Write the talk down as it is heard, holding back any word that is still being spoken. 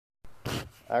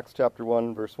Acts chapter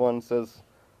 1, verse 1 says,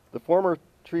 "The former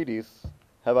treatise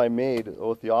have I made,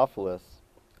 O Theophilus,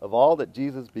 of all that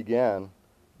Jesus began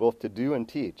both to do and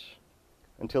teach,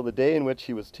 until the day in which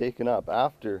he was taken up,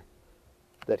 after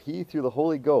that he through the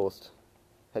Holy Ghost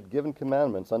had given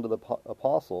commandments unto the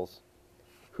apostles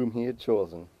whom he had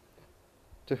chosen,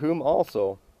 to whom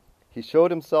also he showed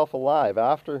himself alive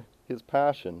after his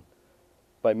passion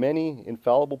by many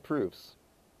infallible proofs,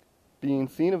 being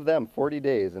seen of them 40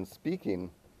 days, and speaking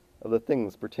of the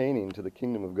things pertaining to the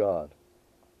kingdom of God.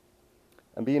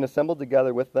 And being assembled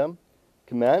together with them,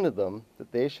 commanded them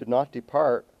that they should not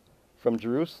depart from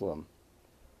Jerusalem,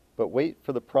 but wait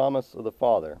for the promise of the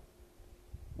Father,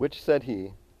 which, said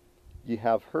he, ye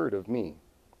have heard of me.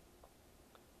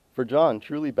 For John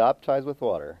truly baptized with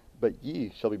water, but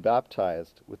ye shall be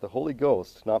baptized with the Holy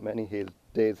Ghost not many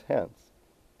days hence.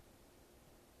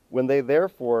 When they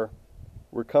therefore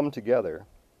were come together,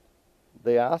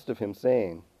 they asked of him,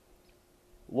 saying,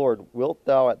 Lord, wilt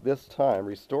thou at this time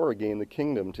restore again the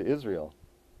kingdom to Israel?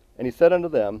 And he said unto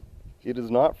them, It is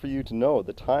not for you to know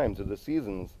the times or the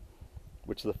seasons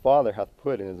which the Father hath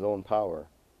put in his own power.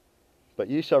 But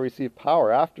ye shall receive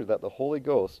power after that the Holy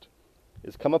Ghost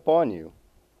is come upon you,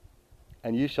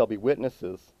 and ye shall be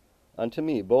witnesses unto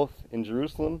me both in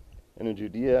Jerusalem and in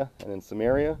Judea and in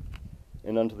Samaria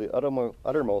and unto the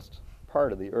uttermost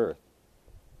part of the earth.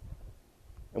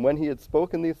 And when he had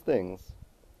spoken these things,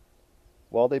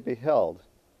 while they beheld,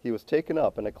 he was taken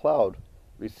up, and a cloud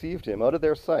received him out of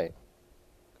their sight.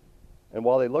 And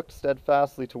while they looked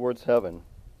steadfastly towards heaven,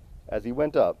 as he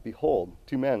went up, behold,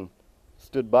 2 men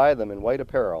stood by them in white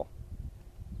apparel,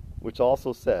 which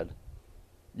also said,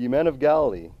 Ye men of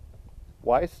Galilee,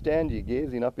 why stand ye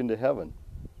gazing up into heaven?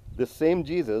 This same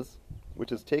Jesus,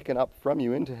 which is taken up from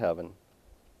you into heaven,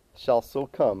 shall so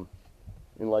come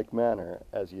in like manner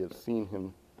as ye have seen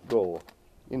him go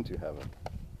into heaven."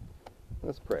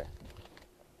 Let's pray.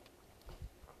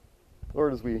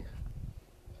 Lord, as we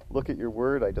look at your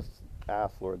word, I just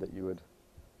ask, Lord, that you would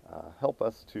help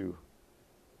us to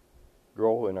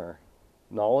grow in our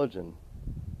knowledge and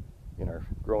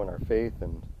grow in our faith,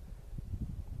 and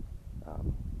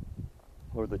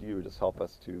Lord, that you would just help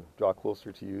us to draw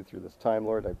closer to you through this time,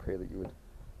 Lord. I pray that you would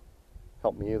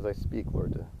help me as I speak,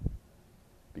 Lord, to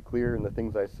be clear in the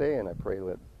things I say, and I pray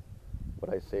that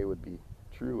what I say would be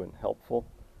true and helpful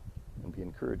and be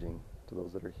encouraging to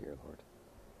those that are here, Lord.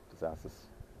 Just ask this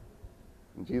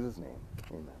in Jesus' name.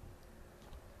 Amen.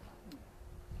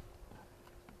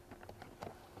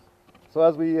 So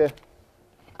as we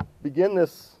begin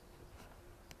this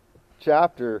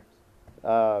chapter,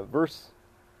 verse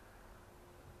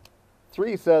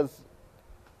 3 says,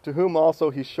 to whom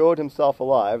also he showed himself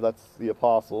alive, that's the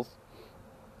apostles,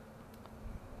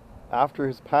 after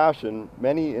his passion,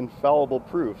 many infallible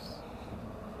proofs,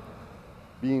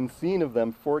 being seen of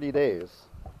them 40 days.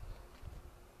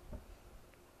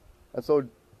 And so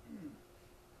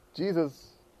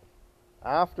Jesus,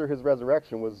 after his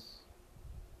resurrection, was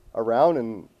around,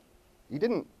 and he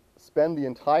didn't spend the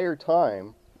entire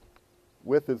time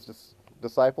with his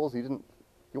disciples.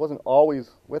 He wasn't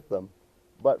always with them.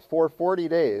 But for 40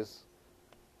 days,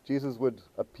 Jesus would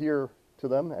appear to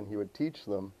them and he would teach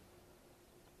them.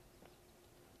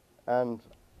 And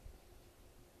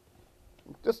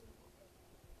just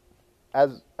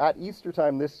as at Easter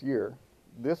time this year,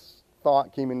 this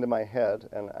thought came into my head,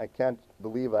 and I can't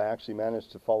believe I actually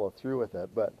managed to follow through with it,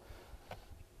 but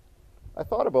I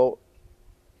thought about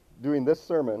doing this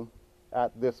sermon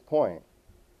at this point.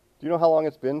 Do you know how long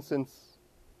it's been since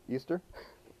Easter?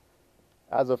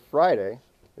 As of Friday,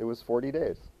 it was 40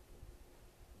 days.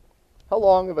 How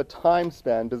long of a time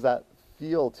span does that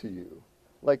feel to you?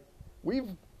 Like, we've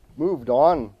moved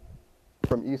on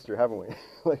from Easter, haven't we?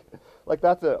 like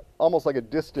that's almost like a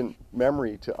distant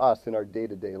memory to us in our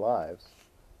day-to-day lives.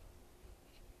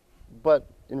 But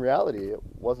in reality, it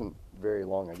wasn't very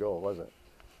long ago, was it?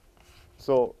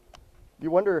 So you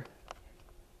wonder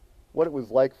what it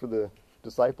was like for the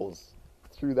disciples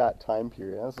through that time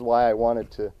period. And this is why I wanted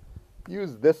to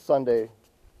use this Sunday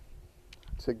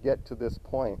to get to this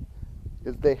point,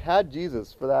 is they had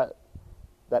Jesus for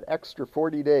that extra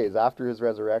 40 days after his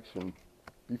resurrection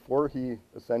before he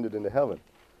ascended into heaven.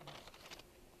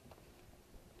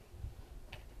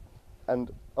 And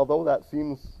although that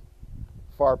seems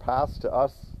far past to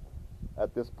us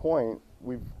at this point,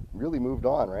 we've really moved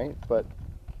on, right? But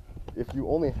if you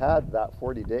only had that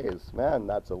 40 days, man,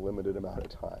 that's a limited amount of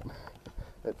time.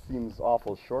 It seems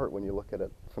awful short when you look at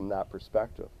it from that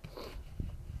perspective.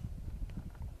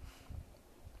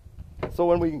 So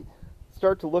when we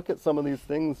start to look at some of these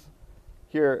things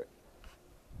here,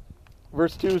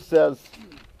 verse 2 says,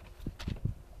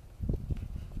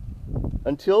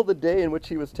 until the day in which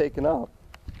he was taken up,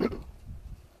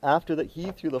 after that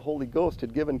he through the Holy Ghost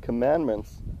had given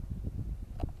commandments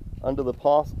unto the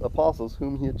apostles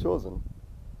whom he had chosen.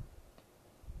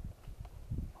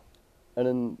 And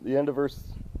in the end of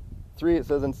verse 3 it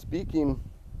says, "And speaking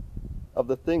of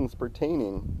the things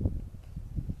pertaining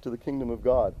to the kingdom of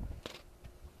God."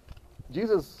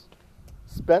 Jesus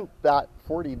spent that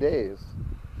 40 days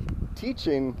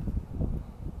teaching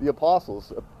the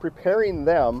apostles, preparing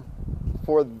them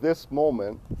for this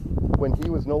moment when he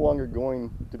was no longer going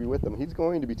to be with them. He's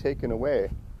going to be taken away.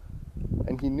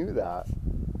 And he knew that.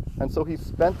 And so he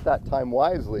spent that time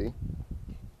wisely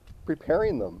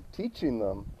preparing them, teaching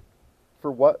them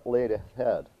for what lay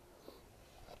ahead.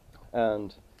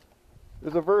 And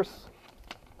there's a verse,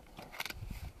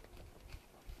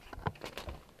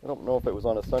 I don't know if it was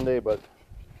on a Sunday, but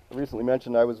I recently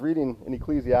mentioned I was reading in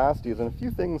Ecclesiastes, and a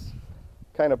few things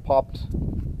kind of popped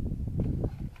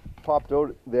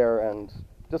out there and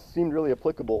just seemed really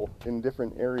applicable in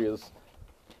different areas.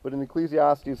 But in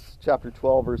Ecclesiastes chapter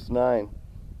 12, verse 9,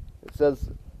 it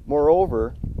says,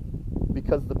 "Moreover,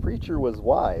 because the preacher was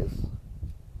wise,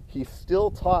 he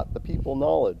still taught the people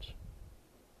knowledge.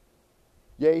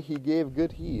 Yea, he gave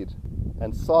good heed,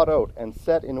 and sought out and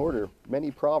set in order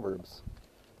many proverbs."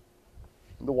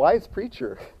 The wise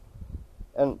preacher.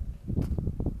 And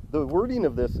the wording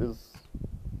of this is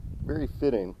very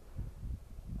fitting.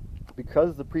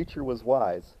 Because the preacher was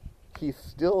wise, he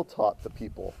still taught the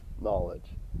people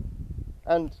knowledge.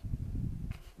 And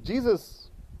Jesus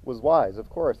was wise, of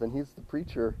course, and he's the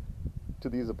preacher to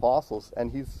these apostles,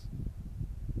 and he's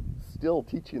still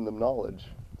teaching them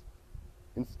knowledge,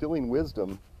 instilling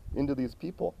wisdom into these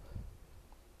people.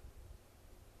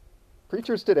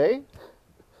 Preachers today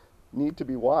need to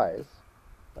be wise.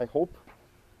 I hope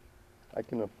I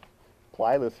can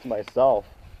apply this to myself.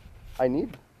 I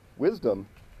need wisdom.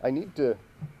 I need to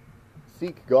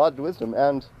seek God's wisdom.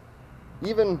 And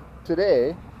even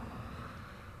today,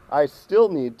 I still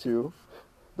need to,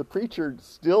 the preacher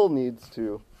still needs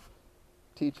to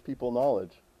teach people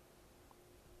knowledge.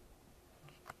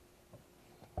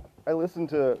 I listen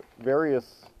to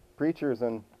various preachers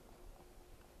and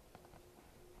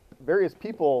various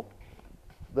people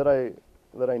that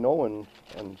I know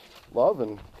and love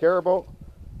and care about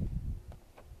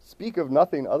speak of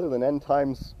nothing other than end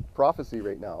times prophecy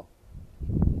right now.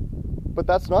 But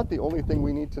that's not the only thing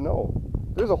we need to know.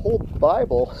 There's a whole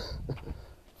Bible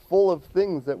full of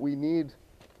things that we need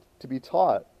to be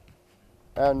taught.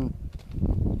 And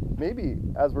maybe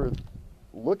as we're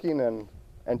looking and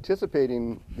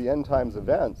anticipating the end times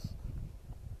events,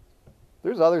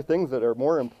 there's other things that are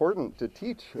more important to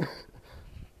teach.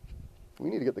 We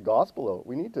need to get the gospel out.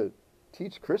 We need to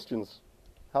teach Christians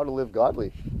how to live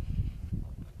godly.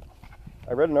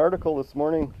 I read an article this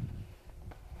morning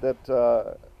that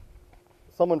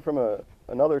someone from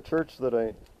another church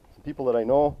some people that I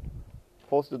know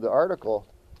posted the article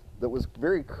that was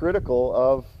very critical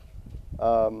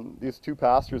of these two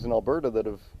pastors in Alberta that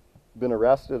have been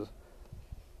arrested,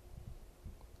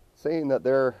 saying that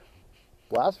they're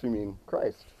blaspheming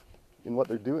Christ in what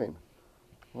they're doing.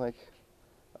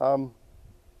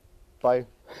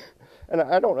 And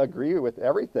I don't agree with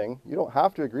everything. You don't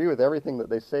have to agree with everything that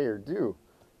they say or do.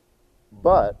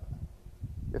 But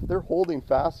if they're holding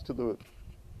fast to the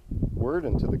word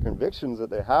and to the convictions that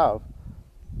they have,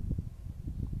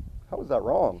 how is that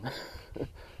wrong?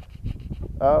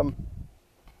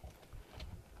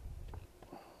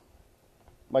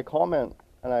 My comment,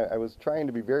 and I was trying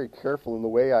to be very careful in the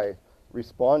way I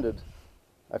responded.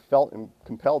 I felt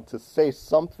compelled to say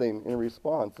something in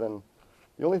response, and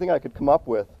the only thing I could come up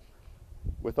with,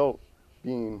 without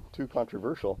being too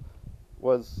controversial,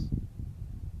 was,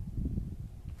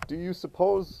 do you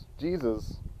suppose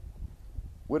Jesus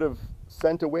would have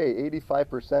sent away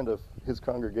 85% of his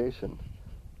congregation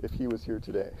if he was here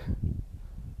today?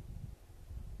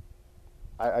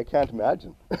 I can't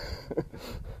imagine.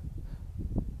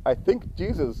 I think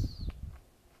Jesus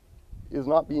is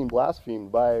not being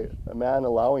blasphemed by a man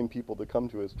allowing people to come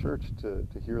to his church to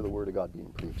hear the word of God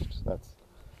being preached.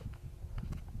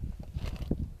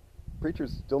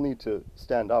 Preachers still need to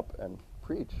stand up and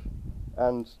preach.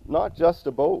 And not just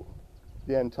about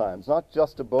the end times, not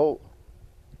just about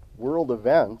world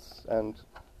events and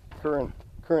current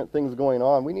things going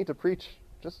on. We need to preach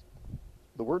just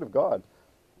the word of God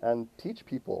and teach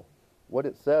people what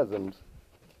it says and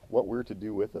what we're to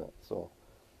do with it. So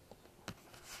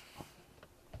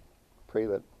pray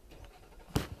that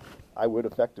I would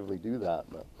effectively do that.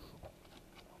 But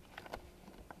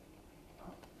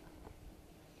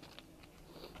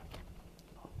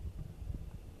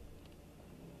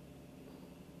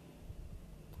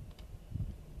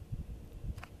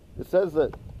it says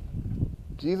that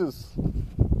Jesus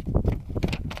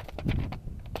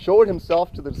showed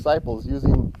himself to the disciples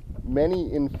using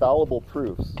many infallible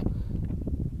proofs.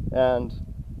 And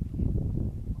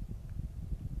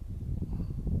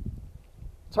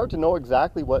it's hard to know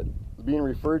exactly what is being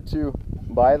referred to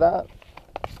by that,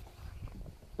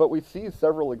 but we see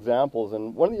several examples,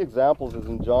 and one of the examples is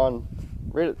in John,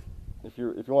 if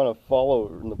you want to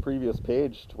follow in the previous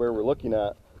page to where we're looking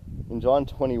at, in John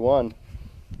 21,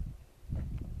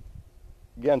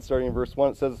 again starting in verse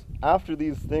 1, it says, "After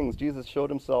these things Jesus showed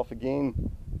himself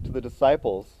again to the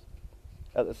disciples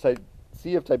at the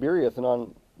Sea of Tiberias, and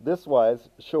on this wise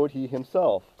showed he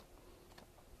himself.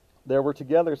 There were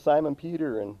together Simon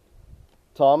Peter and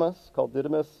Thomas, called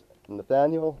Didymus, and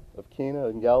Nathanael of Cana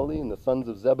in Galilee, and the sons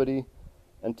of Zebedee,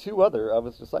 and two other of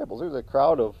his disciples." There's a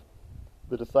crowd of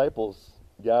the disciples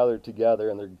gathered together,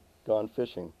 and they're gone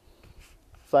fishing.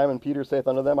 "Simon Peter saith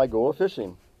unto them, I go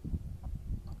a-fishing.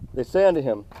 They say unto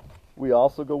him, We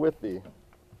also go with thee.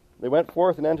 They went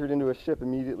forth and entered into a ship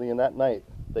immediately, and that night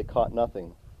they caught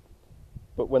nothing.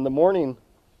 But when the morning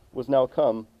was now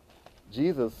come,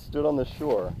 Jesus stood on the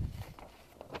shore.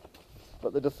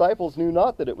 But the disciples knew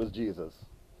not that it was Jesus.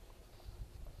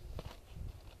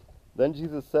 Then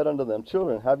Jesus said unto them,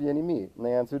 Children, have ye any meat? And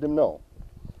they answered him, No.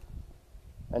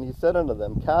 And he said unto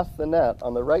them, Cast the net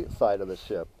on the right side of the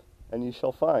ship, and ye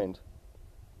shall find.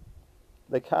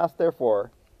 They cast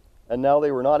therefore, and now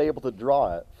they were not able to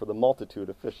draw it for the multitude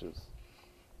of fishes.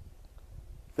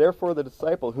 Therefore the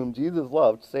disciple whom Jesus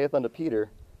loved saith unto Peter,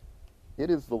 It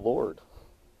is the Lord.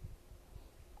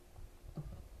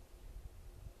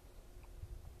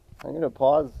 I'm going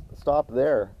to stop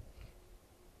there.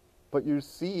 But you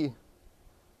see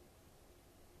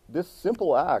this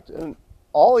simple act, and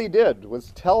all he did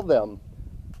was tell them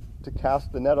to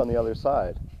cast the net on the other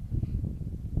side.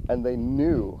 And they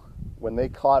knew when they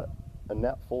caught a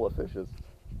net full of fishes,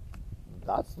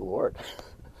 that's the Lord.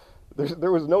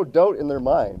 There was no doubt in their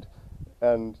mind.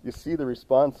 And you see the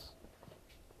response.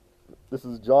 This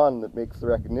is John that makes the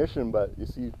recognition, but you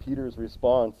see Peter's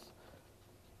response.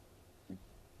 He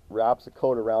wraps a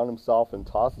coat around himself and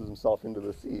tosses himself into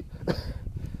the sea.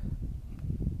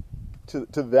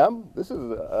 To them, this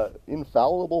is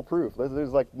infallible proof.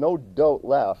 There's like no doubt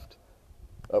left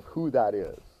of who that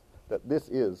is, that this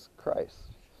is Christ.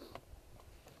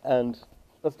 And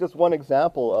that's just one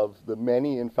example of the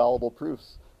many infallible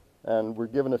proofs. And we're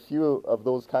given a few of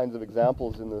those kinds of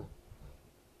examples in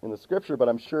the scripture, but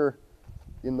I'm sure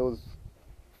in those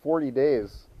 40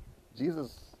 days,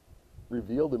 Jesus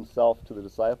revealed himself to the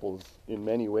disciples in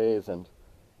many ways, and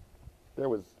there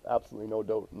was absolutely no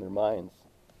doubt in their minds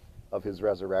of his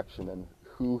resurrection and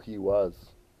who he was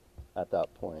at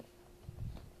that point.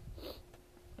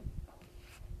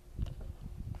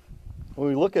 When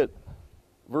we look at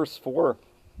verse 4,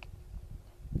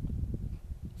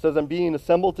 it says, And being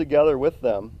assembled together with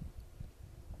them,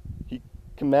 he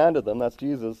commanded them, that's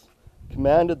Jesus,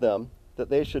 commanded them that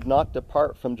they should not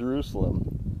depart from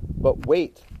Jerusalem, but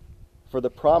wait for the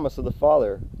promise of the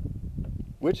Father,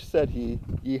 which, said he,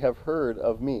 ye have heard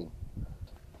of me.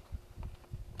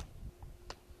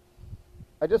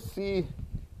 I just see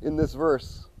in this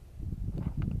verse,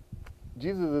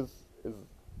 Jesus is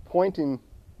pointing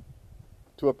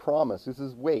to a promise. He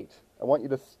says, wait, I want you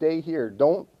to stay here.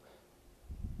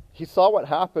 He saw what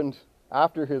happened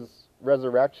after his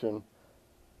resurrection,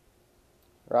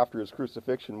 or after his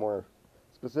crucifixion more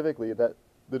specifically, that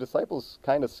the disciples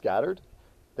kind of scattered.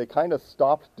 They kind of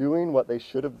stopped doing what they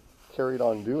should have carried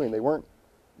on doing. They weren't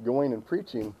going and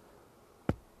preaching.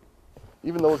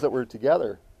 Even those that were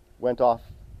together went off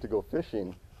to go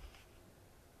fishing.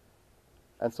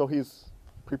 And so he's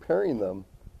preparing them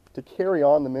to carry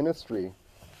on the ministry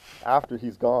after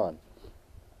he's gone.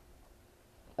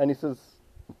 And he says,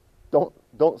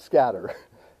 don't scatter.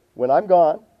 When I'm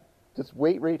gone, just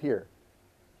wait right here.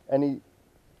 And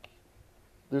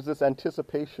there's this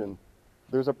anticipation.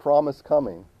 There's a promise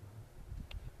coming.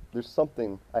 There's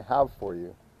something I have for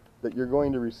you that you're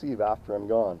going to receive after I'm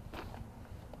gone.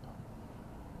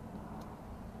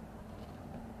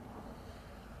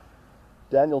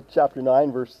 Daniel chapter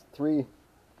 9, verse 3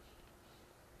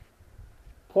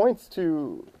 points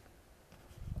to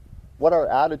what our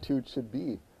attitude should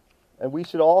be. And we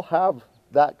should all have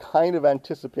that kind of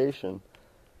anticipation.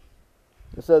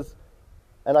 It says,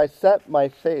 And I set my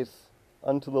face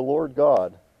unto the Lord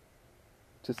God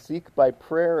to seek by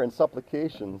prayer and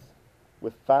supplications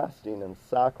with fasting and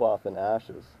sackcloth and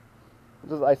ashes. It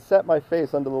says, I set my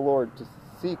face unto the Lord to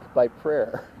seek by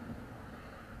prayer.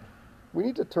 We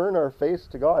need to turn our face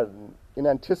to God in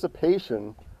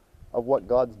anticipation of what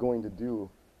God's going to do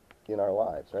in our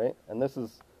lives, right? And this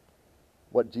is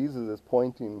what Jesus is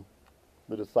pointing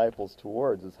the disciples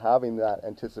towards, is having that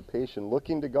anticipation,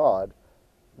 looking to God,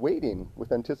 waiting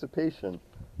with anticipation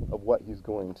of what he's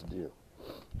going to do.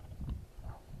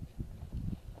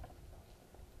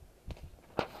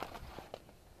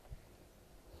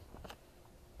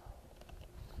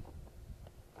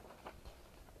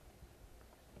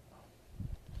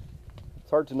 It's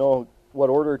hard to know what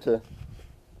order to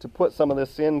put some of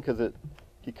this in, because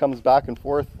he comes back and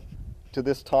forth to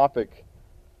this topic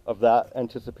of that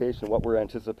anticipation, what we're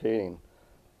anticipating.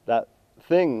 That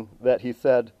thing that he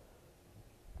said,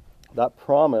 that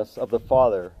promise of the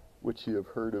Father, which you have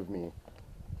heard of me.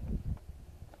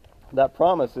 That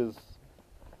promise is,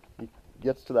 he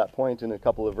gets to that point in a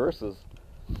couple of verses,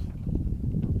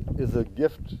 is a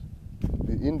gift,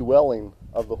 the indwelling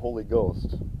of the Holy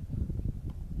Ghost.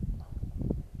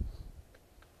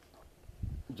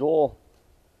 Joel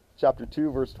chapter 2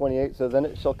 verse 28 says, "And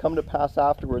it shall come to pass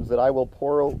afterwards that I will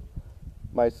pour out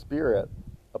my Spirit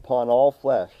upon all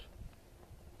flesh,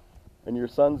 and your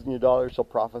sons and your daughters shall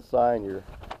prophesy, and your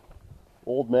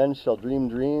old men shall dream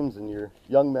dreams, and your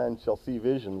young men shall see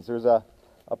visions." There's a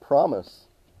promise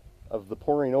of the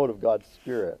pouring out of God's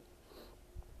Spirit.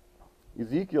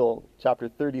 Ezekiel chapter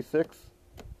 36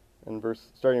 and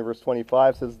starting in verse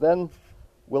 25 says, "Then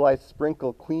will I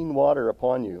sprinkle clean water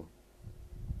upon you,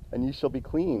 and ye shall be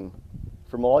clean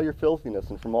from all your filthiness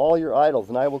and from all your idols,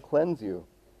 and I will cleanse you.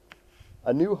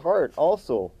 A new heart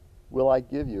also will I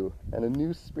give you, and a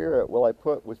new spirit will I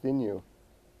put within you,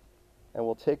 and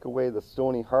will take away the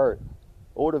stony heart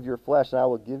out of your flesh, and I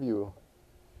will give you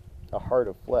a heart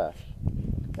of flesh.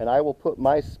 And I will put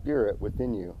my Spirit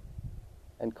within you,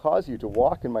 and cause you to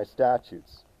walk in my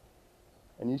statutes,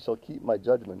 and ye shall keep my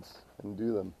judgments and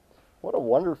do them." What a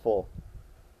wonderful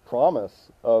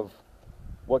promise of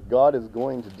what God is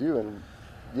going to do, and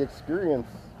the experience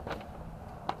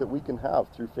that we can have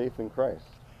through faith in Christ.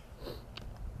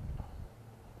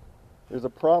 There's a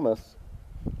promise,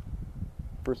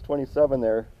 verse 27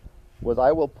 there, was,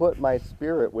 "I will put my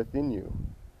Spirit within you,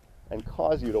 and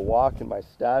cause you to walk in my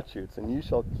statutes, and you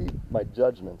shall keep my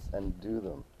judgments and do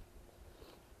them."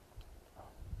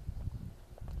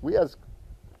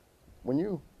 When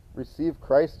you receive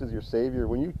Christ as your Savior,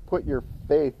 when you put your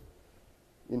faith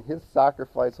in his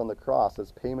sacrifice on the cross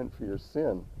as payment for your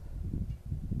sin,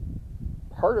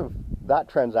 part of that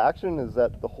transaction is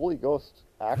that the Holy Ghost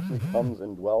actually comes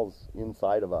and dwells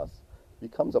inside of us,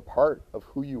 becomes a part of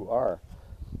who you are.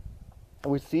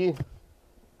 And we see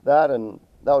that, and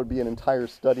that would be an entire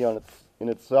study in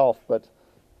itself, but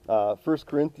 1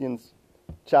 Corinthians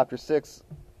chapter 6,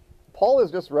 Paul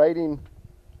is just writing,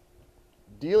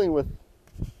 dealing with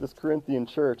this Corinthian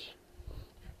church.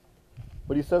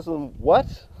 But he says to them,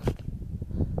 "What?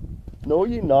 Know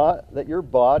ye not that your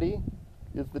body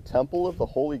is the temple of the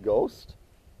Holy Ghost,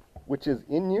 which is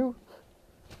in you,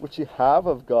 which you have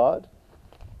of God,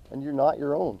 and you're not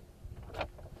your own?"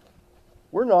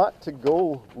 We're not to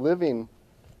go living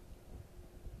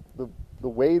the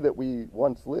way that we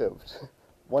once lived,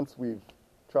 once we've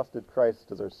trusted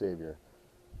Christ as our Savior.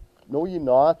 "Know ye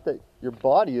not that your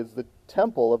body is the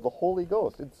temple of the Holy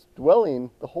Ghost?"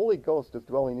 The Holy Ghost is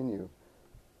dwelling in you.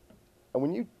 And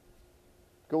when you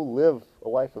go live a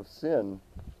life of sin,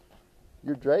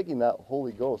 you're dragging that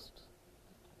Holy Ghost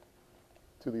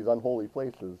to these unholy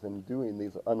places and doing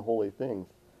these unholy things.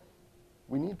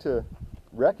 We need to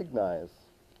recognize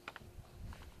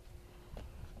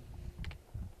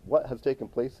what has taken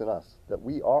place in us, that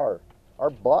our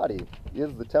body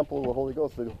is the temple of the Holy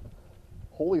Ghost. The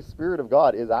Holy Spirit of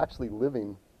God is actually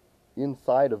living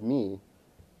inside of me,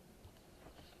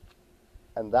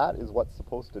 and that is what's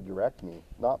supposed to direct me,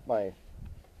 not my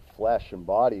flesh and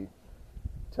body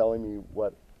telling me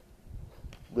what,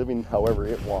 living however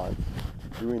it wants,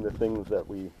 doing the things that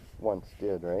we once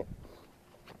did, right?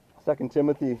 2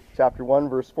 Timothy chapter 1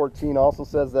 verse 14 also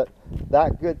says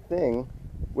that good thing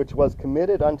which was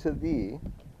committed unto thee,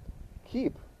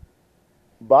 keep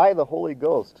by the Holy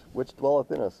Ghost which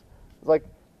dwelleth in us. It's like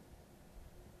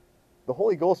the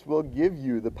Holy Ghost will give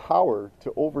you the power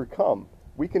to overcome.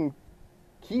 We can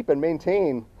keep and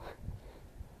maintain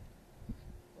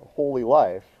a holy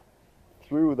life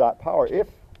through that power if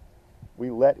we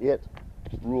let it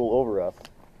rule over us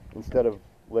instead of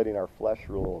letting our flesh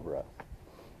rule over us.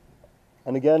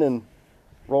 And again in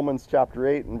Romans chapter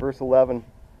 8 and verse 11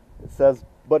 it says,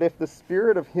 "But if the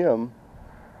Spirit of him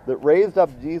that raised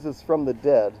up Jesus from the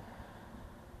dead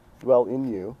dwell in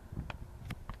you,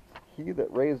 he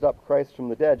that raised up Christ from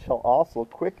the dead shall also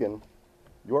quicken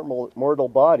your mortal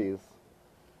bodies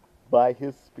by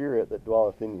his Spirit that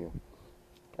dwelleth in you."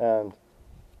 And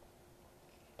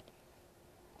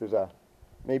there's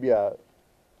maybe a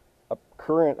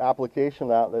current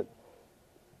application of that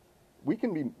we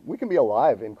can be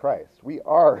alive in Christ. We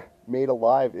are made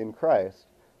alive in Christ.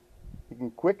 He can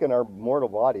quicken our mortal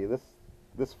body.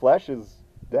 This flesh is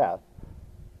death,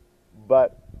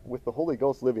 but with the Holy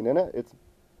Ghost living in it, it's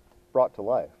brought to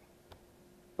life.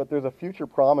 But there's a future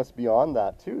promise beyond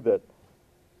that too, that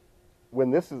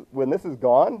when this is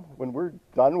gone, when we're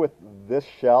done with this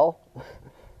shell,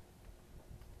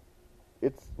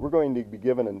 we're going to be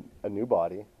given a new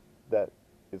body that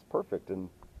is perfect, and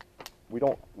we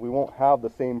won't have the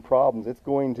same problems. It's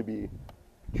going to be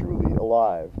truly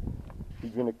alive.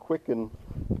 He's going to quicken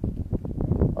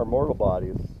our mortal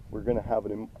bodies. We're going to have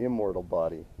an immortal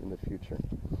body in the future.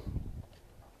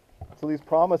 So these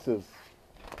promises,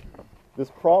 this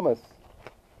promise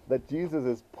that Jesus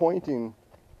is pointing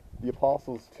the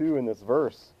apostles to in this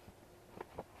verse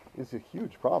is a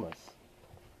huge promise.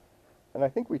 And I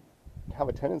think we have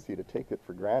a tendency to take it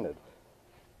for granted.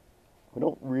 We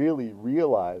don't really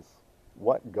realize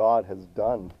what God has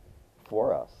done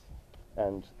for us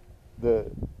and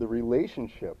the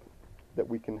relationship that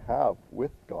we can have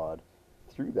with God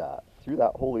through that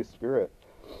Holy Spirit.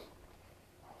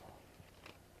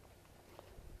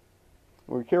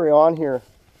 When we carry on here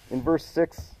in verse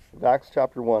 6 of Acts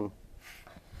chapter 1,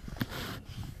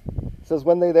 it says,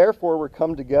 "When they therefore were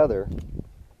come together,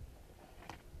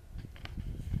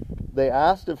 they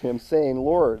asked of him, saying,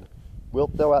 Lord,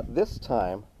 wilt thou at this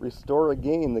time restore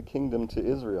again the kingdom to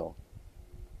Israel?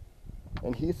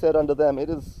 And he said unto them, It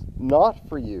is not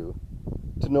for you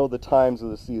to know the times of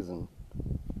the season,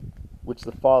 which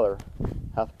the Father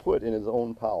hath put in his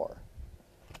own power."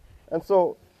 And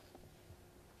so,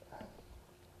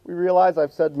 we realize,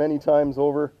 I've said many times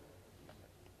over,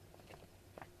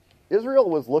 Israel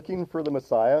was looking for the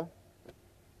Messiah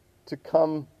to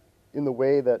come in the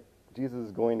way that Jesus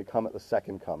is going to come at the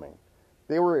second coming.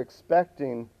 They were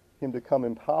expecting him to come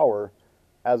in power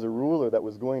as a ruler that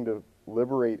was going to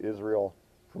liberate Israel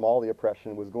from all the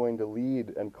oppression, was going to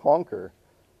lead and conquer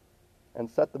and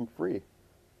set them free.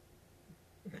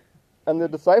 And the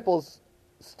disciples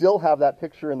still have that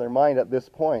picture in their mind at this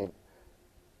point.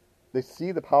 They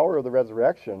see the power of the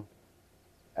resurrection,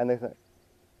 and they think,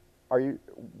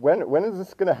 when is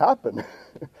this going to happen?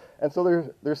 And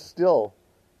so they're still,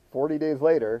 40 days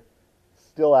later,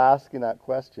 still asking that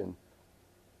question.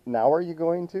 Now are you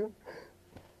going to?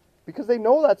 Because they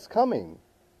know that's coming.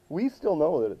 We still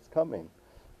know that it's coming.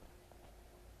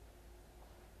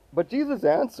 But Jesus'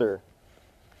 answer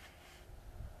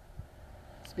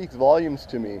speaks volumes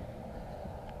to me.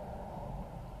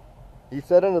 He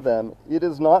said unto them, It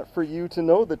is not for you to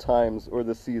know the times or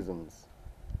the seasons,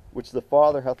 which the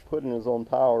Father hath put in his own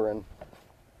power. And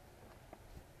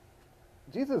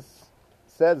Jesus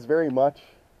says very much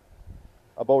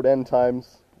about end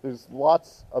times. There's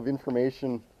lots of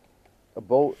information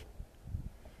about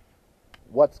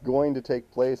what's going to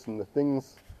take place and the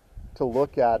things to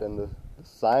look at and the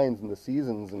signs and the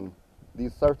seasons and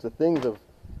these sorts of things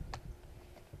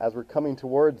as we're coming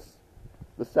towards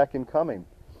the second coming.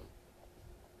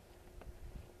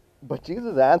 But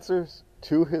Jesus answers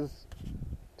to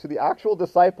the actual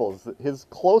disciples, his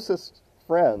closest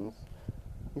friends.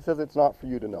 He says it's not for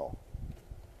you to know.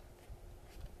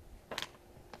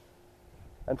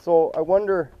 And so I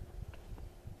wonder,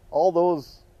 all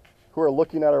those who are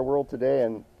looking at our world today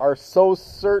and are so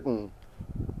certain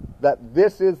that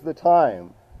this is the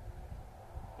time,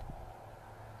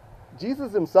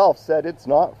 Jesus himself said it's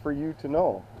not for you to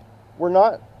know. We're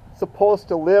not supposed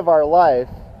to live our life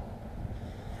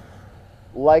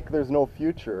like there's no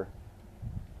future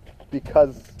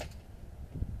because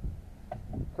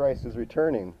Christ is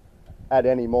returning at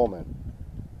any moment.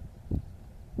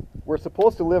 We're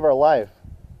supposed to live our life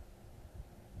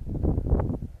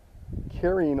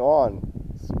carrying on,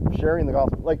 sharing the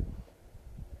gospel. Like,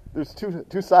 there's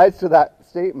two sides to that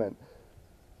statement.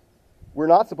 We're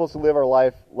not supposed to live our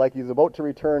life like he's about to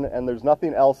return and there's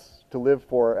nothing else to live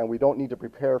for and we don't need to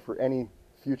prepare for any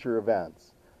future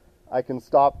events. I can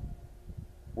stop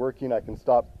working, I can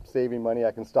stop saving money,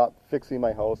 I can stop fixing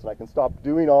my house, and I can stop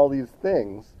doing all these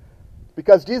things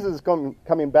because Jesus is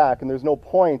coming back and there's no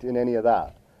point in any of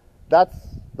that. That's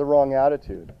the wrong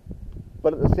attitude.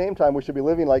 But at the same time, we should be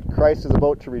living like Christ is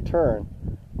about to return.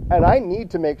 And I need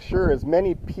to make sure as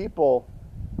many people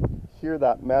hear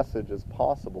that message as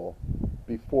possible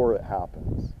before it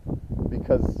happens.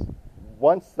 Because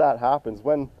once that happens,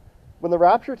 when the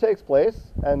rapture takes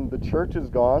place and the church is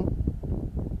gone,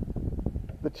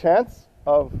 the chance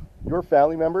of your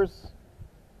family members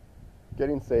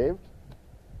getting saved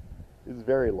is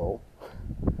very low.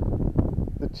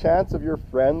 The chance of your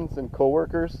friends and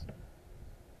coworkers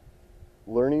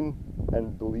learning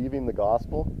and believing the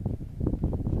gospel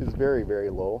is very, very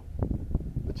low.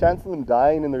 The chance of them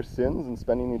dying in their sins and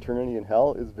spending eternity in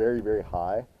hell is very, very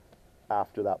high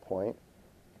after that point.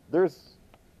 There's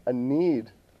a need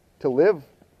to live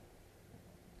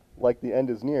like the end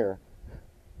is near,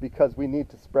 because we need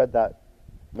to spread that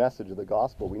message of the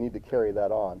gospel. We need to carry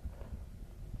that on.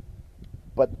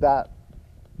 But that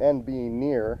end being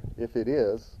near, if it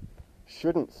is,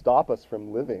 shouldn't stop us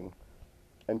from living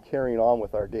and carrying on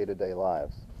with our day-to-day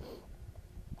lives.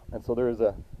 And so there is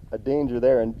a danger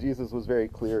there, and Jesus was very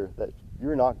clear that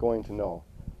you're not going to know.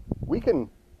 We can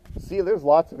see there's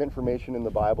lots of information in the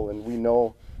Bible, and we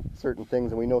know certain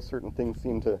things, and we know certain things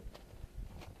seem to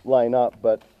line up,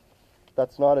 but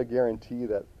that's not a guarantee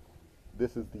that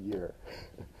this is the year,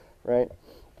 right?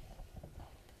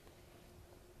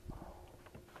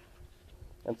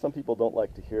 And some people don't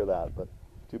like to hear that, but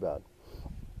too bad.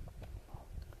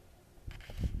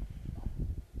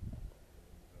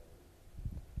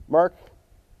 Mark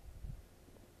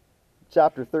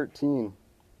chapter 13,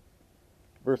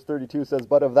 verse 32 says,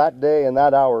 "But of that day and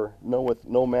that hour knoweth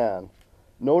no man,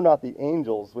 no, not the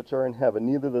angels which are in heaven,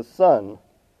 neither the Son,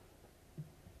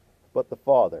 but the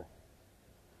Father."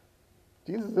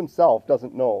 Jesus himself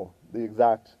doesn't know the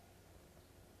exact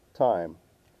time.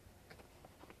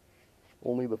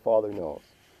 Only the Father knows.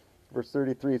 Verse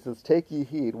 33 says, "Take ye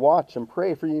heed, watch and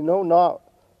pray, for ye know not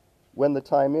when the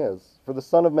time is. For the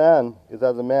Son of Man is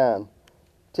as a man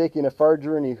taking a far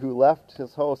journey, who left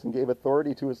his house and gave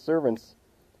authority to his servants,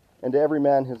 and to every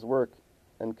man his work,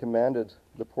 and commanded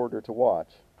the porter to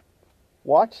watch.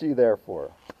 Watch ye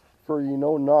therefore, for ye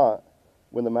know not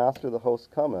when the master of the house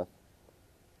cometh,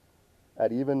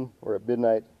 at even, or at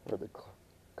midnight, or the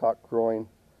cock crowing,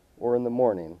 or in the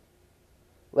morning,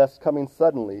 lest coming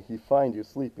suddenly he find you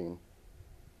sleeping.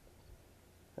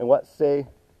 And what say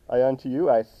I unto you?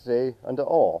 I say unto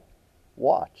all,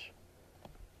 watch."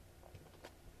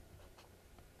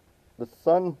 The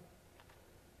Son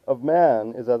of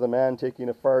Man is as a man taking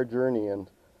a far journey. And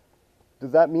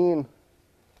does that mean,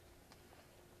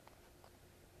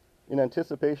 in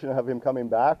anticipation of him coming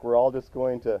back, we're all just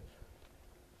going to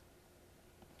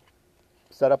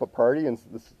set up a party and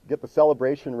get the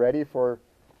celebration ready for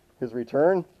his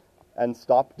return and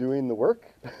stop doing the work?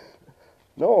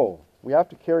 No, we have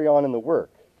to carry on in the work,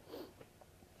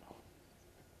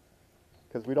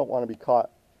 because we don't want to be caught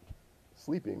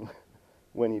sleeping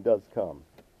when he does come.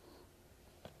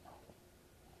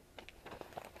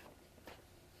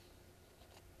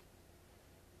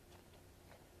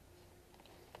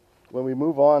 When we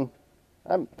move on,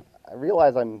 I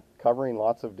realize I'm covering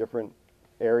lots of different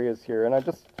areas here, and I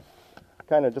just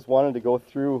wanted to go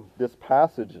through this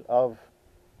passage of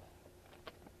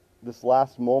this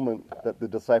last moment that the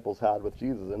disciples had with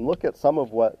Jesus and look at some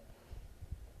of what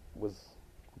was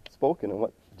spoken and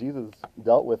what Jesus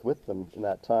dealt with them in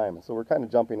that time. So we're kind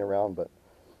of jumping around, but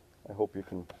I hope you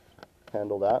can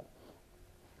handle that.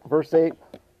 Verse 8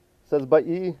 says, "But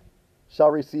ye shall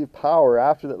receive power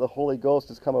after that the Holy Ghost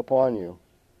has come upon you."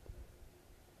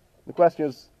 The question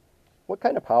is, what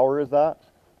kind of power is that?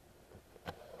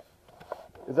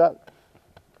 Is that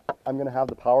I'm going to have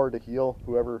the power to heal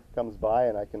whoever comes by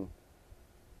and I can...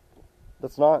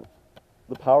 That's not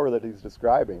the power that he's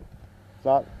describing. It's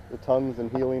not the tongues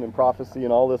and healing and prophecy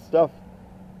and all this stuff.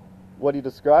 What he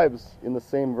describes in the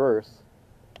same verse,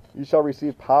 "You shall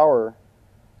receive power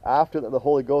after that the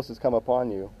Holy Ghost has come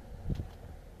upon you.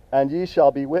 And ye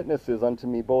shall be witnesses unto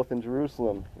me both in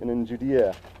Jerusalem and in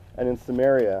Judea and in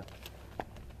Samaria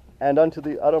and unto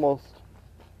the uttermost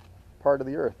part of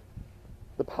the earth."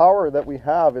 The power that we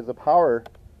have is a power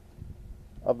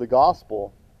of the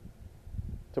gospel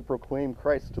to proclaim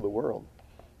Christ to the world.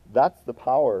 That's the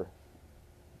power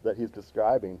that he's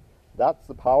describing. That's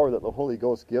the power that the Holy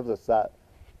Ghost gives us, that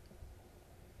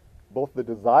both the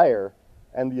desire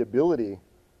and the ability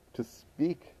to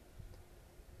speak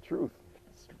truth,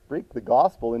 speak the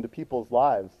gospel into people's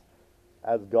lives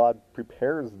as God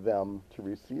prepares them to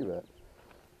receive it.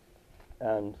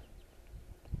 And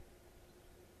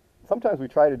sometimes we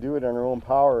try to do it in our own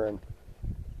power, and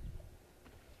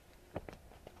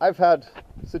I've had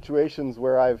situations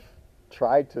where I've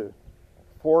tried to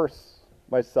force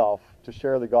myself to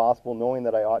share the gospel knowing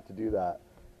that I ought to do that.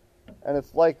 And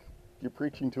it's like you're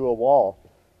preaching to a wall.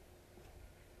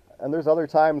 And there's other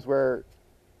times where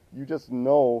you just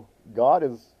know God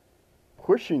is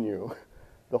pushing you.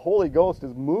 The Holy Ghost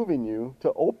is moving you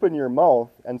to open your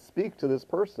mouth and speak to this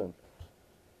person.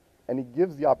 And he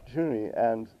gives the opportunity,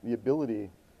 and the ability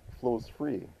flows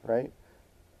free, right?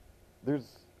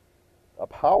 There's a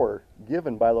power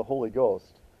given by the Holy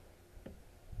Ghost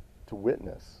to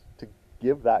witness, to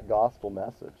give that gospel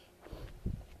message.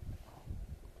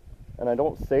 And I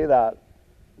don't say that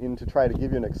to try to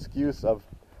give you an excuse of,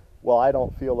 well, I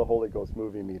don't feel the Holy Ghost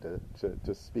moving me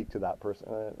to speak to that person.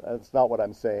 That's not what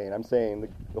I'm saying. I'm saying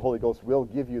the Holy Ghost will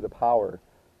give you the power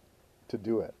to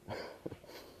do it.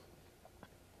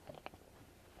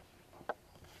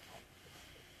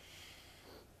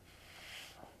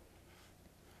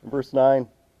 In verse 9,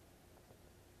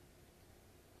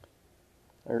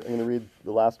 I'm going to read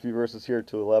the last few verses here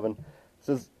to 11. It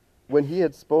says, when he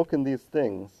had spoken these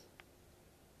things,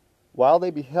 while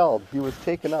they beheld, he was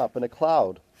taken up, and a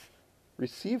cloud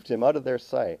received him out of their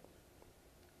sight.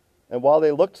 And while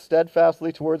they looked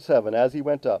steadfastly towards heaven as he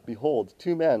went up, behold,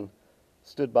 2 men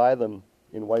stood by them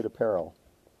in white apparel,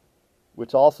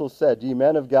 which also said, Ye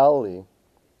men of Galilee,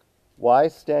 why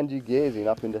stand ye gazing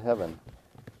up into heaven?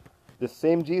 This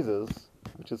same Jesus,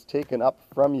 which is taken up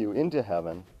from you into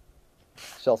heaven,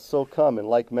 shall so come in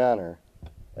like manner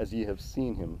as ye have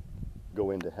seen him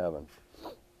go into heaven.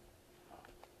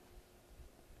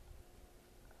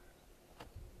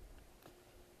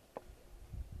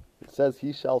 It says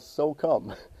he shall so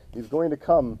come. He's going to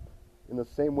come in the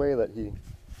same way that he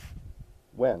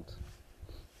went.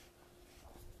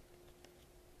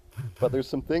 But there's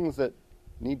some things that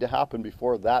need to happen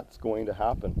before that's going to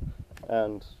happen.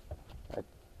 And I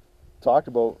talked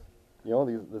about,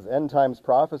 these end times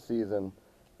prophecies and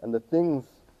the things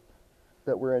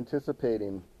that we're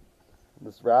anticipating,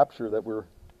 this rapture that we're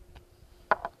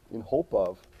in hope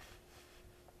of.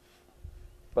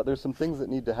 But there's some things that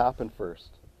need to happen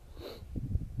first.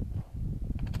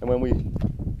 And when we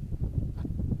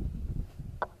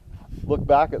look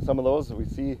back at some of those that we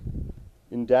see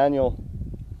in Daniel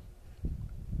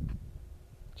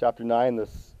chapter 9,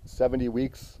 this 70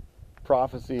 weeks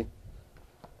prophecy,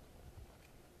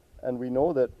 and we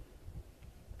know that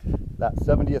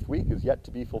 70th week is yet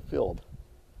to be fulfilled.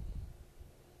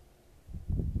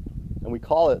 And we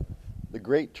call it the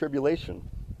Great Tribulation.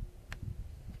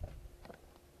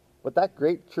 But that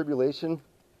Great Tribulation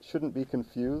shouldn't be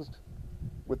confused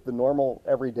with the normal,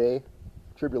 everyday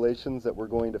tribulations that we're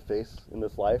going to face in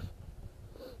this life.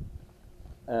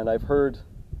 And I've heard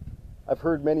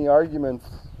many arguments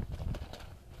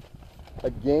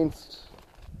against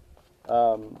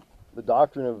the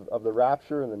doctrine of the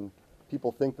rapture, and then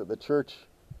people think that the church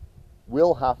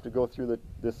will have to go through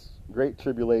this great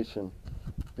tribulation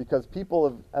because people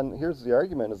have, and here's the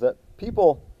argument, is that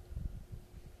people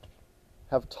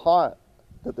have taught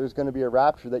that there's going to be a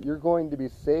rapture, that you're going to be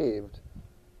saved,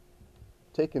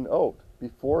 taken out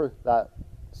before that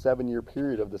 7-year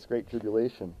period of this great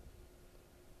tribulation.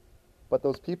 But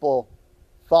those people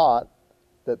thought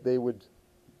that they would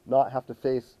not have to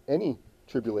face any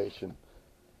tribulation,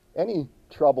 any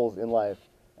troubles in life.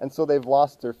 And so they've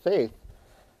lost their faith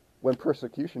when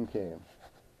persecution came.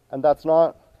 And that's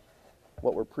not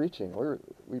what we're preaching.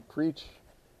 We preach,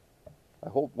 I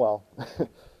hope,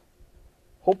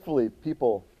 hopefully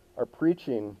people are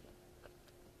preaching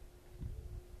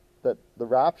that the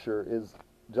rapture is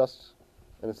just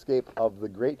an escape of the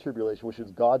Great Tribulation, which is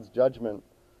God's judgment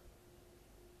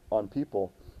on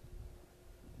people.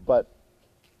 But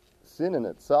sin in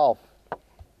itself,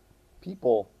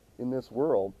 people in this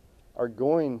world are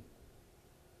going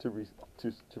to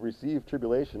receive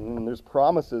tribulation. And there's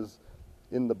promises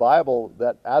in the Bible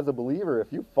that as a believer,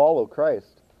 if you follow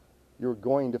Christ, you're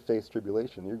going to face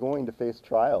tribulation. You're going to face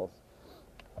trials.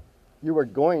 You are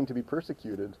going to be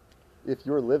persecuted if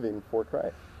you're living for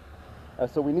Christ. And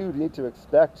so we need to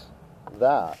expect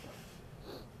that.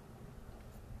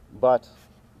 But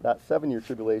that 7-year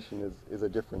tribulation is a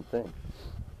different thing.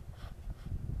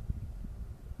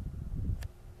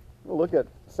 We'll look at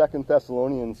 2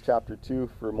 Thessalonians chapter 2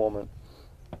 for a moment.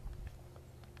 It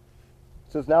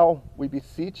says, Now we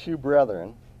beseech you,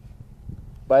 brethren,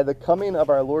 by the coming of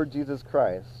our Lord Jesus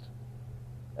Christ,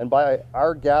 and by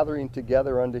our gathering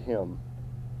together unto him,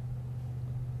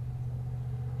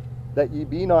 that ye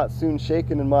be not soon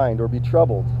shaken in mind, or be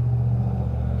troubled,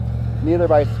 neither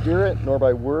by spirit, nor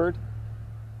by word,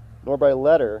 nor by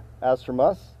letter, as from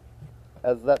us,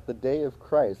 as that the day of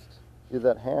Christ is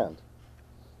at hand.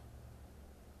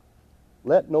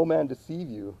 Let no man deceive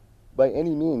you by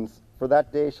any means, for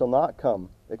that day shall not come,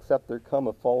 except there come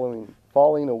a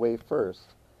falling away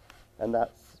first, and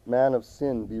that man of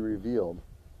sin be revealed,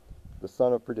 the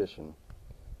son of perdition.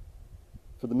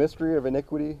 For the mystery of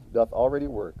iniquity doth already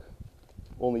work.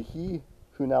 Only he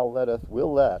who now letteth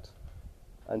will let,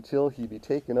 until he be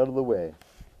taken out of the way.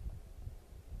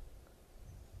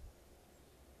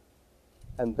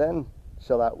 And then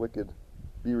shall that wicked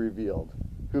be revealed,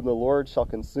 whom the Lord shall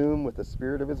consume with the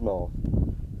spirit of his mouth,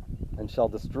 and shall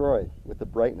destroy with the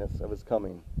brightness of his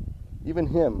coming. Even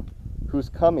him whose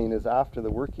coming is after the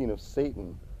working of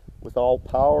Satan with all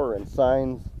power and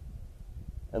signs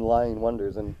and lying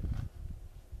wonders. And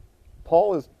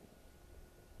Paul is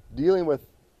dealing with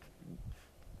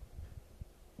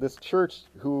this church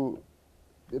who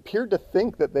appeared to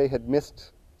think that they had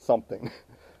missed something.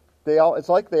 It's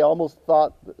like they almost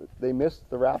thought they missed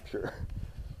the rapture.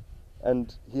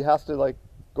 And he has to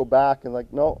go back and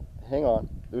no, hang on.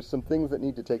 There's some things that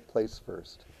need to take place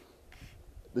first.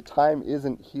 The time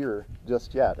isn't here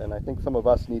just yet. And I think some of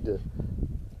us need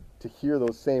to hear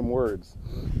those same words.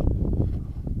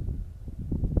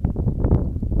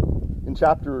 In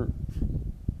chapter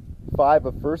 5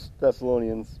 of 1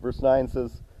 Thessalonians, verse 9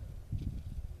 says,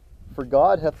 "For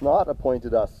God hath not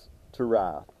appointed us to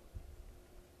wrath,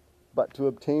 but to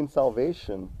obtain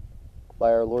salvation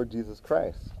by our Lord Jesus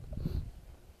Christ."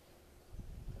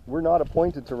 We're not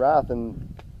appointed to wrath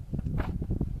in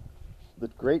the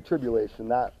Great Tribulation.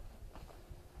 That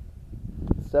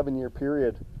 7-year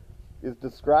period is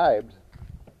described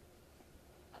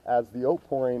as the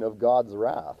outpouring of God's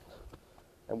wrath.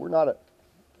 And we're not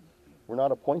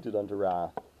appointed unto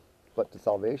wrath, but to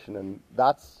salvation. And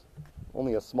that's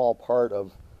only a small part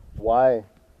of why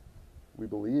we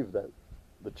believe that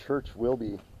the church will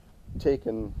be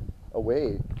taken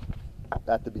away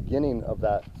at the beginning of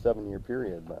that 7-year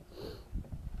period.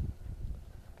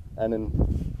 And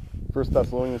in 1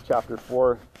 Thessalonians chapter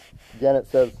 4, again it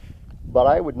says, "But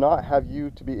I would not have you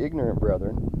to be ignorant,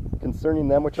 brethren, concerning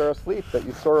them which are asleep, that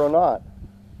ye sorrow not,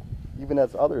 even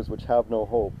as others which have no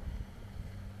hope.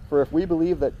 For if we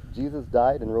believe that Jesus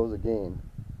died and rose again,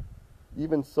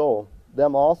 even so,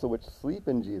 them also which sleep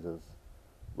in Jesus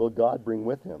will God bring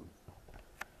with him.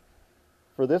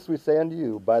 For this we say unto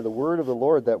you by the word of the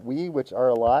Lord, that we which are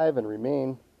alive and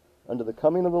remain unto the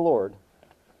coming of the Lord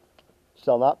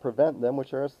shall not prevent them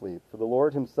which are asleep. For the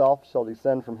Lord himself shall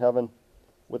descend from heaven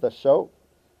with a shout,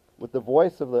 with the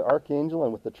voice of the archangel,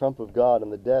 and with the trump of God,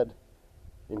 and the dead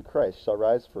in Christ shall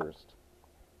rise first.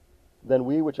 Then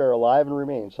we which are alive and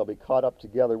remain shall be caught up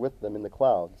together with them in the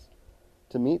clouds,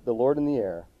 to meet the Lord in the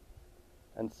air,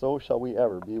 and so shall we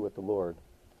ever be with the Lord.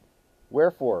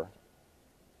 Wherefore,"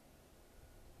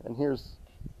 and here's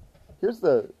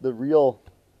the real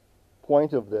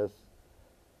point of this,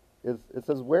 is it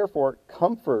says, "Wherefore,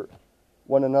 comfort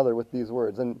one another with these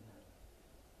words." And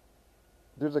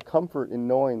there's a comfort in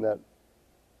knowing that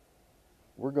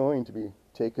we're going to be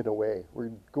taken away.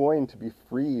 We're going to be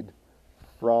freed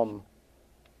from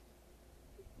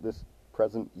this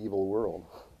present evil world.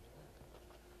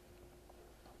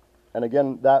 And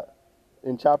again, that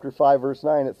in chapter 5, verse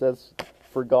 9, it says,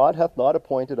 "For God hath not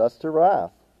appointed us to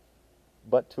wrath,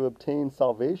 but to obtain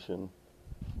salvation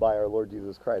by our Lord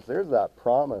Jesus Christ." There's that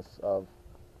promise of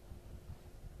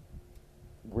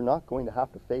we're not going to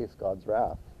have to face God's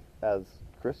wrath as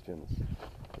Christians,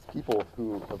 as people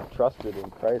who have trusted in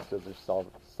Christ as their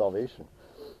salvation.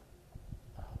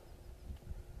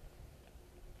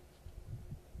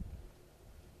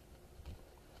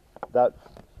 That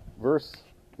verse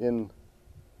in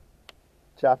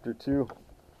chapter 2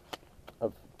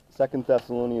 of 2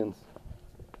 Thessalonians,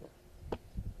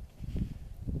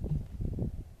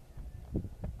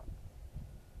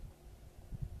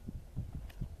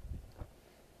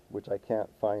 which I can't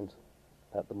find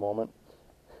at the moment.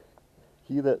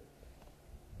 "He that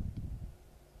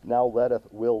now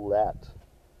letteth will let,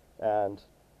 and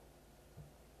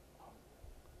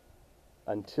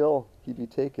until he be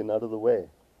taken out of the way."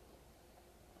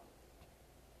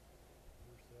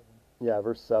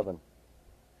 Verse 7.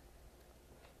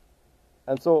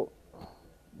 And so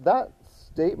that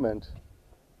statement,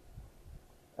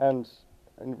 and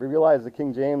we realize the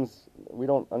King James, we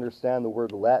don't understand the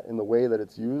word let in the way that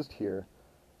it's used here.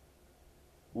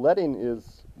 Letting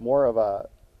is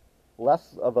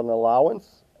less of an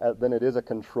allowance than it is a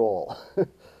control.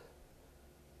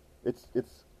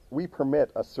 We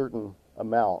permit a certain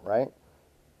amount, right?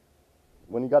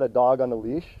 When you got a dog on a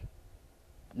leash,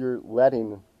 you're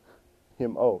letting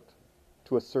him out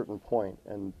to a certain point,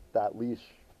 and that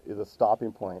leash is a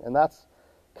stopping point. And that's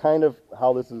kind of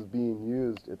how this is being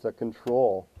used. It's a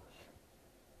control.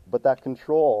 But that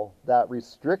control, that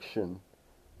restriction,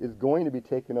 is going to be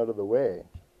taken out of the way.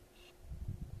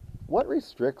 What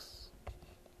restricts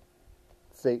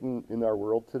Satan in our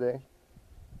world today?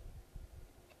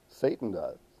 Satan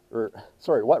does.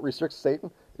 What restricts Satan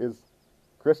is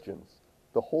Christians.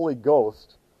 The Holy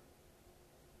Ghost,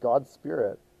 God's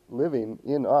Spirit, living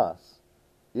in us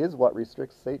is what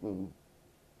restricts Satan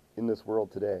in this world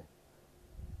today.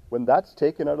 When that's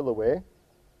taken out of the way,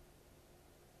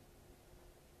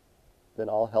 then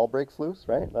all hell breaks loose,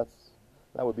 right? That's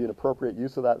That would be an appropriate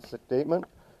use of that statement,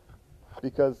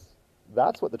 because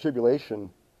that's what the tribulation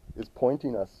is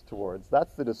pointing us towards.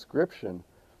 That's the description,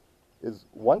 is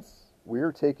once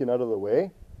we're taken out of the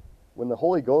way, when the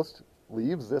Holy Ghost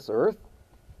leaves this earth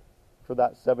for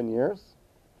that 7 years,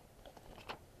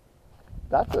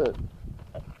 that's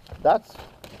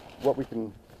what we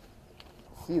can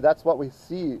see. That's what we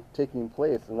see taking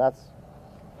place, and that's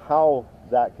how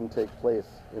that can take place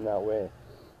in that way.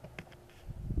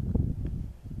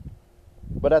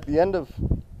 But at the end of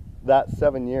that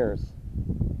 7 years,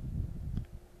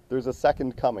 there's a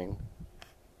second coming,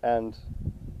 and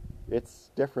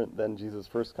it's different than Jesus'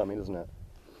 first coming, isn't it?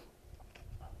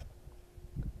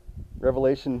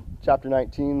 Revelation chapter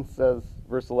 19 says,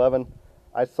 verse 11,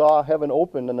 I saw heaven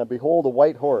opened, and behold, a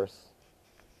white horse,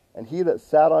 and he that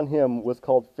sat on him was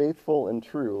called Faithful and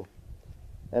True,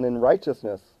 and in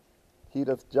righteousness he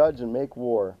doth judge and make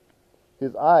war.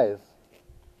 His eyes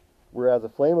were as a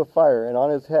flame of fire, and on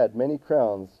his head many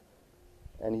crowns,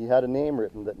 and he had a name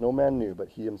written that no man knew but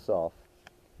he himself.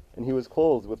 And he was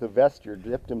clothed with a vesture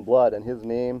dipped in blood, and his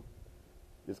name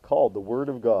is called the Word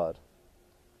of God.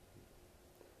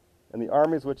 And the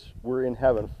armies which were in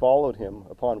heaven followed him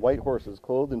upon white horses,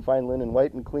 clothed in fine linen,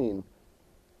 white and clean.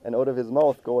 And out of his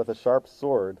mouth goeth a sharp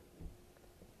sword,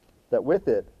 that with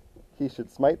it he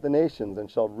should smite the nations, and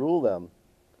shall rule them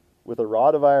with a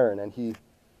rod of iron. And he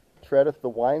treadeth the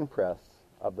winepress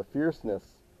of the fierceness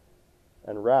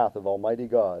and wrath of Almighty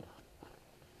God.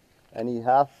 And he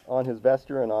hath on his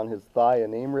vesture and on his thigh a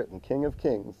name written, King of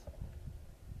Kings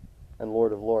and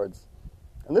Lord of Lords.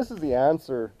 And this is the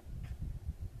answer.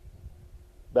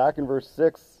 Back in verse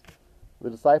 6, the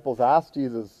disciples asked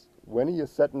Jesus, when are you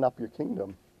setting up your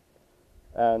kingdom?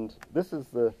 And this is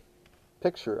the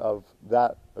picture of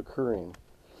that occurring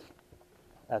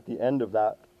at the end of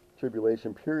that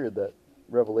tribulation period that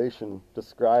Revelation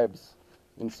describes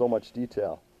in so much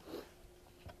detail.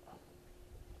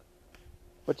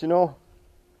 But you know,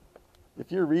 if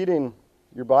you're reading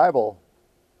your Bible,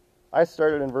 I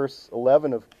started in verse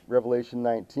 11 of Revelation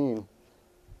 19,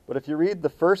 but if you read the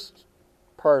first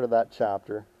part of that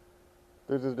chapter,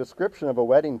 there's a description of a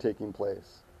wedding taking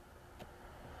place.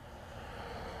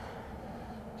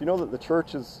 Do you know that the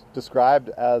church is described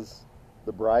as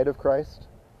the bride of Christ?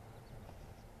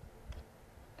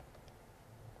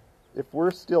 If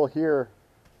we're still here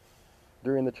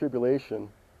during the tribulation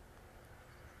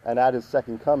and at his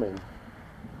second coming,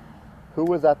 who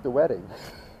was at the wedding?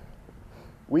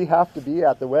 We have to be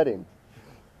at the wedding.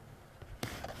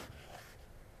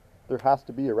 There has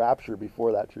to be a rapture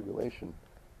before that tribulation,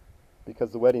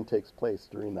 because the wedding takes place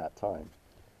during that time,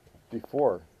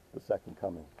 before the second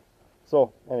coming.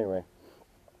 So, anyway,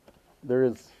 there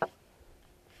is,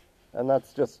 and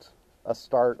that's just a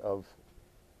start of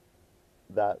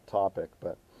that topic,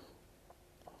 but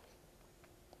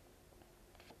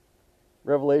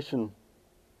Revelation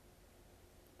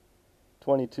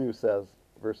 22 says,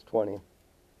 verse 20,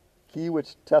 He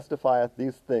which testifieth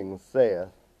these things saith,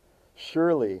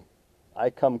 Surely I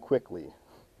come quickly.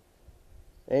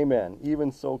 Amen.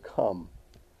 Even so come,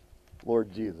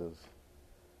 Lord Jesus.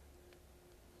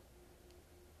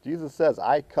 Jesus says,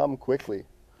 I come quickly.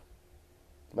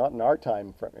 Not in our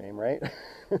time frame, right?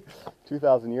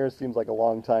 2,000 years seems like a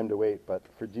long time to wait, but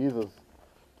for Jesus,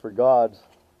 for God,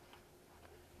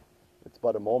 it's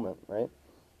but a moment, right?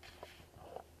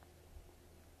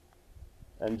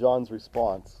 And John's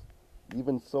response,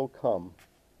 even so come,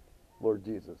 Lord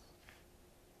Jesus.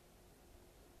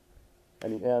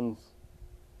 And he ends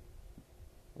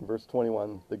in verse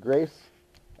 21, the grace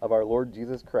of our Lord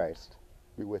Jesus Christ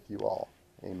be with you all.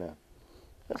 Amen.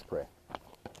 Let's pray.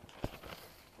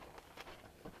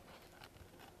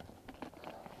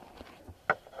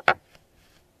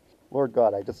 Lord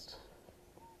God, as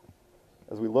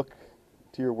we look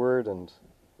to your word, and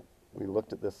we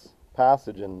looked at this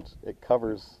passage, and it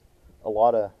covers a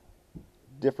lot of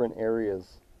different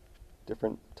areas,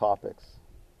 different topics.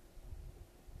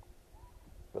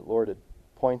 But Lord, it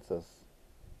points us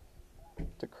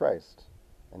to Christ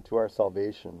and to our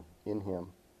salvation in him,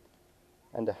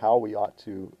 and to how we ought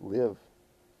to live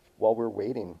while we're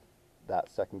waiting that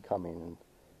second coming. And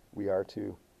we are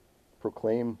to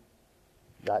proclaim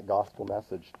that gospel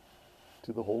message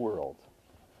to the whole world,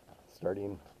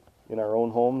 starting in our own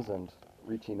homes and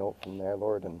reaching out from there,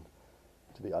 Lord, and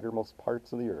to the uttermost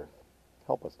parts of the earth.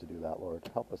 Help us to do that, Lord.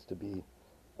 Help us to be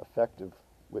effective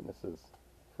witnesses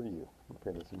for you. We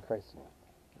pray this in Christ's name.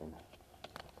 Amen.